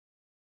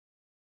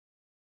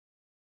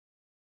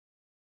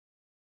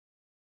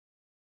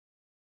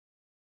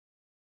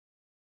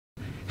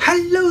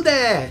Hello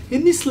there!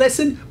 In this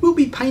lesson we'll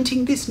be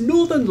painting this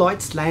Northern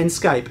Lights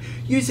landscape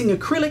using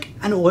acrylic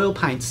and oil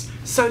paints,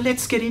 so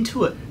let's get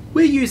into it.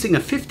 We're using a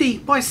 50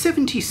 by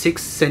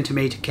 76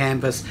 centimetre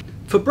canvas.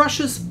 For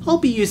brushes I'll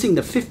be using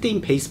the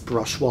 15-piece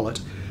brush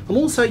wallet. I'm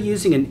also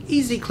using an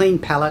Easy Clean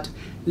palette,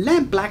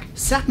 lamp black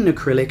satin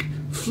acrylic,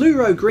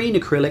 fluoro green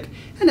acrylic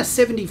and a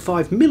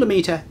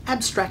 75mm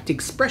abstract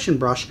expression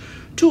brush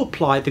to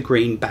apply the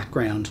green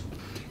background.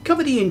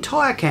 Cover the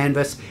entire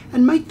canvas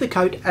and make the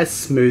coat as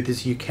smooth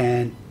as you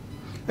can.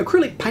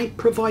 Acrylic paint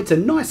provides a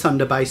nice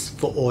underbase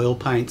for oil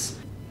paints.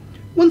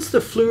 Once the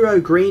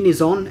fluoro green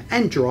is on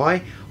and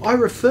dry, I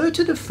refer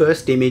to the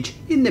first image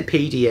in the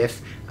PDF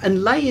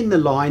and lay in the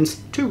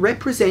lines to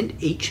represent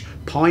each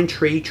pine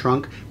tree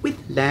trunk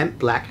with lamp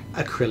black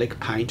acrylic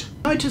paint.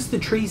 Notice the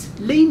trees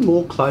lean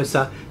more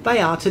closer they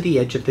are to the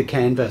edge of the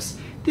canvas.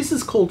 This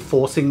is called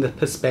forcing the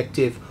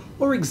perspective,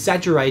 or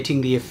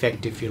exaggerating the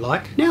effect if you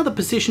like. Now the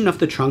position of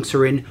the trunks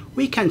are in,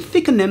 we can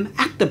thicken them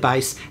at the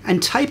base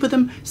and taper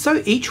them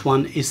so each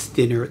one is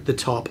thinner at the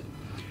top.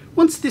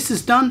 Once this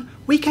is done,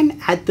 we can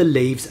add the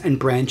leaves and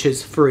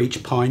branches for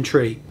each pine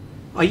tree.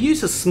 I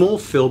use a small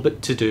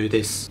filbert to do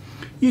this.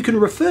 You can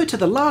refer to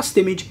the last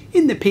image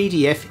in the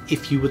PDF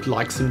if you would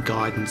like some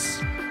guidance.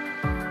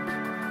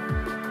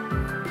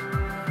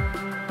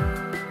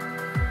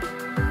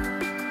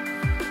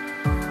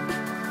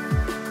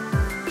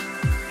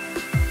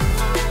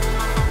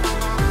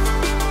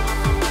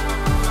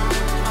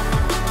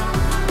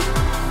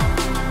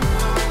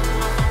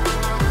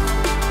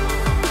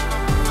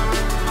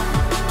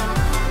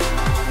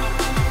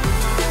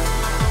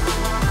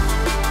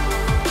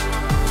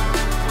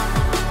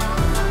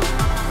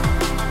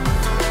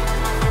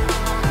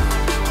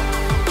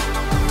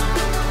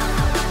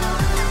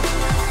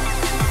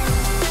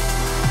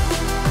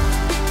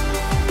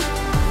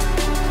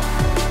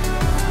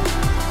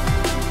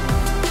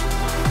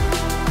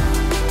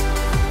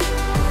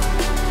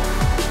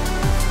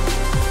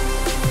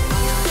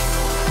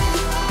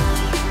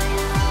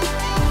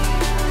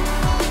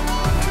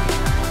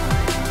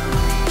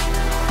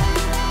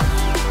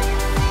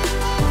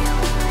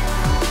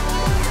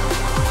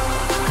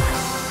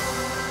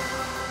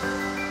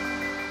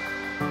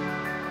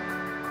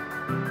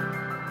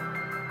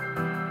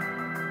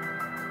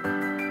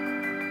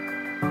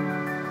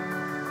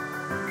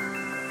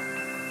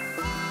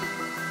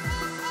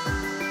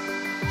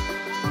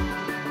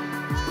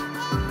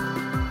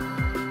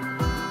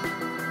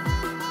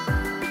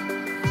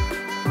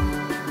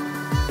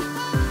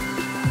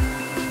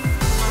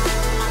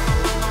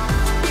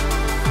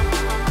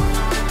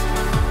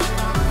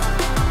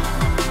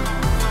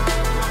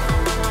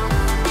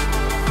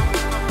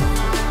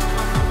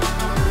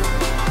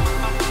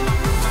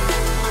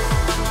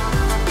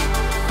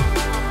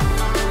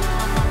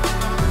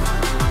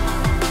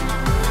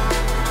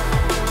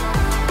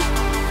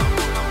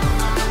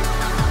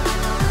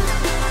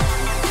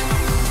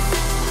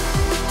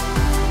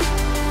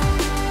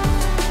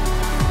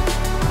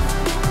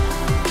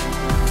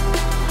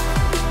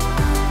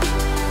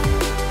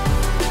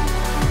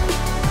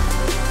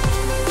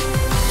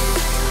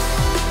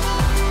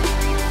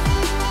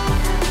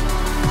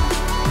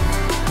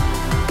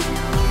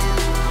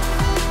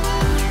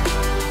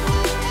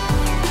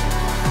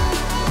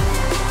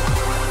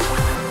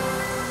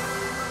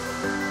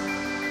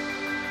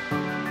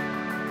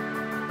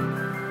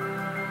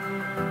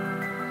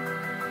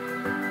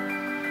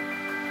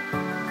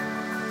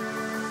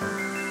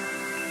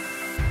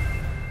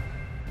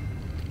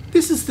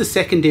 This is the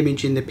second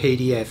image in the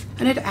PDF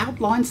and it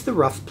outlines the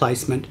rough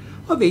placement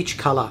of each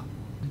colour.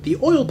 The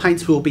oil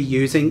paints we'll be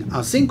using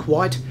are zinc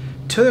white,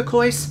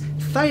 turquoise,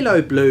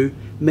 phthalo blue,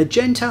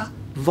 magenta,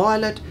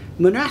 violet,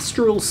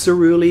 monastral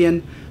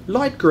cerulean,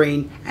 light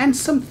green and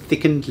some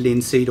thickened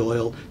linseed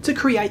oil to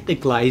create the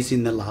glaze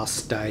in the last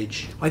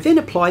stage. I then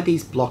apply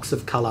these blocks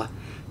of colour,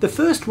 the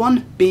first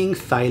one being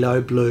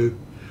phthalo blue.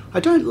 I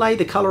don't lay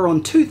the colour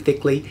on too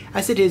thickly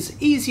as it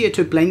is easier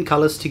to blend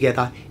colours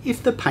together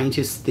if the paint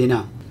is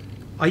thinner.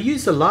 I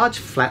use a large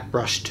flat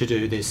brush to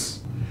do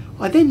this.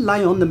 I then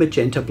lay on the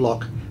magenta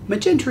block.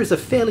 Magenta is a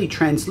fairly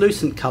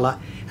translucent colour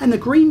and the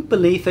green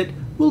beneath it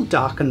will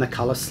darken the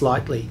colour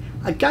slightly.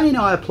 Again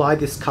I apply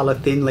this colour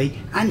thinly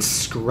and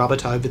scrub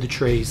it over the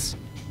trees.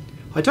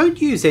 I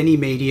don't use any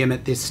medium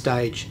at this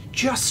stage,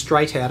 just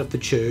straight out of the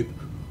tube.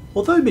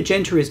 Although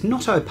magenta is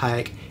not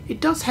opaque, it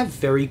does have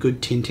very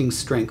good tinting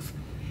strength.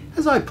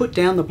 As I put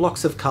down the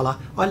blocks of colour,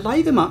 I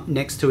lay them up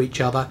next to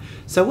each other,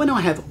 so when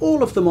I have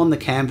all of them on the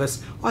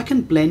canvas, I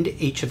can blend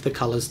each of the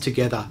colours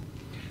together.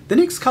 The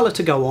next colour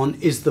to go on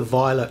is the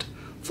violet,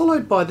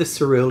 followed by the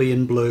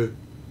cerulean blue.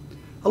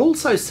 I'll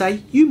also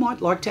say you might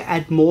like to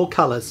add more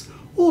colours,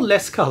 or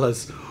less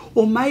colours,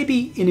 or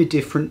maybe in a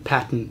different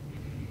pattern.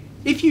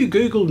 If you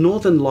Google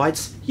Northern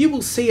Lights, you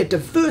will see a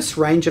diverse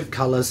range of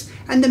colours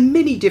and the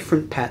many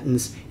different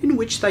patterns in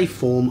which they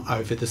form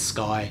over the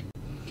sky.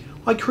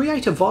 I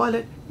create a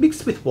violet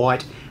mixed with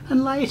white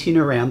and lay it in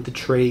around the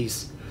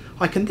trees.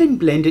 I can then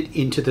blend it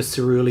into the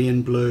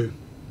cerulean blue.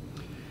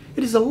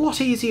 It is a lot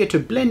easier to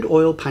blend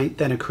oil paint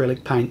than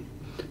acrylic paint,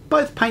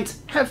 Both paints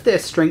have their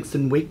strengths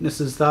and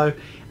weaknesses though,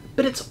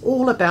 but it's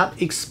all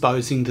about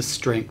exposing the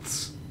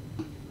strengths.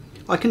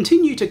 I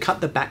continue to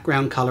cut the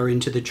background colour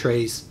into the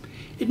trees.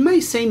 It may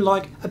seem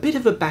like a bit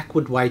of a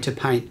backward way to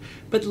paint,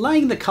 but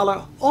laying the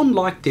colour on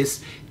like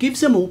this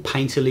gives a more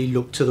painterly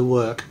look to the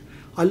work.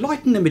 I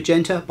lighten the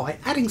magenta by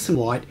adding some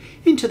white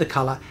into the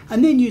colour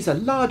and then use a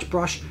large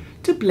brush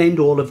to blend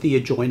all of the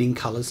adjoining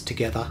colours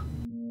together.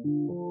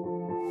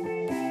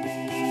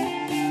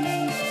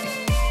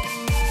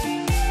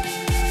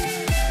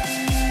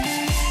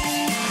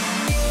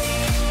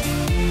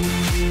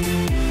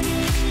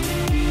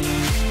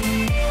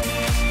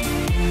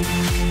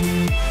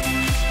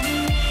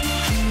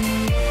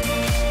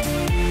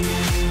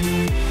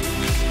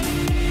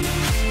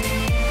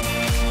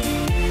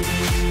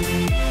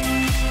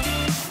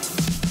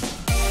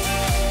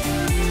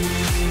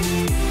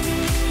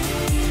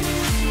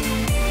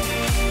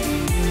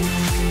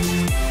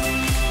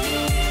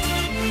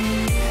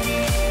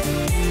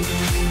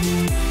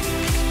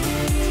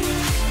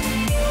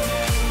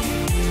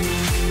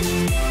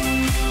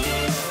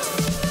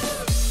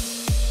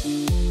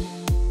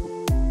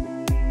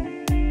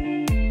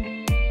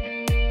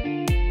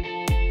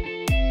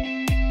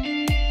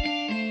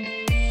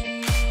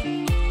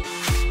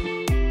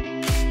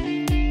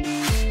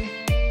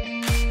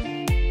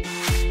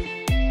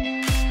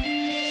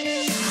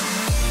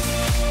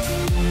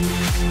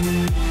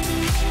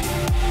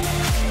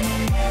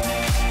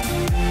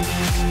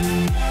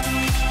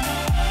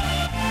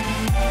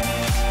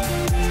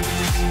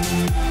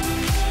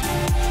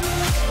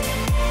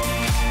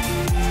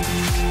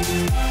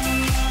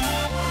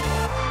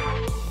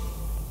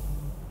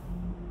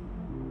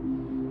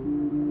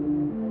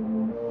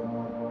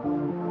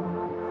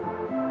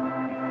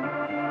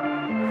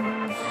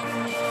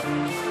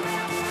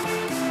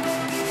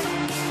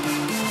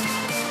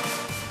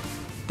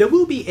 There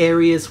will be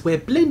areas where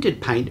blended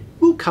paint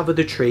will cover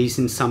the trees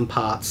in some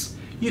parts.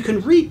 You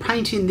can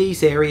repaint in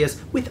these areas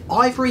with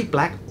ivory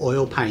black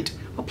oil paint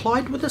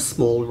applied with a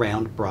small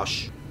round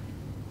brush.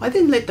 I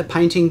then let the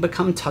painting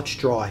become touch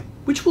dry,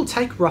 which will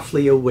take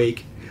roughly a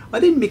week. I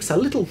then mix a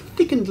little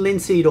thickened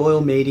linseed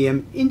oil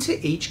medium into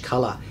each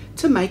colour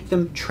to make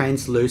them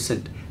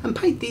translucent and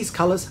paint these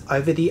colours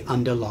over the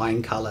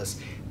underlying colours.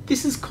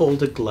 This is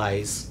called a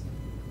glaze.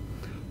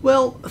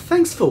 Well,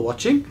 thanks for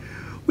watching.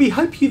 We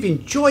hope you've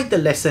enjoyed the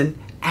lesson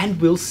and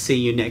we'll see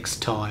you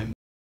next time.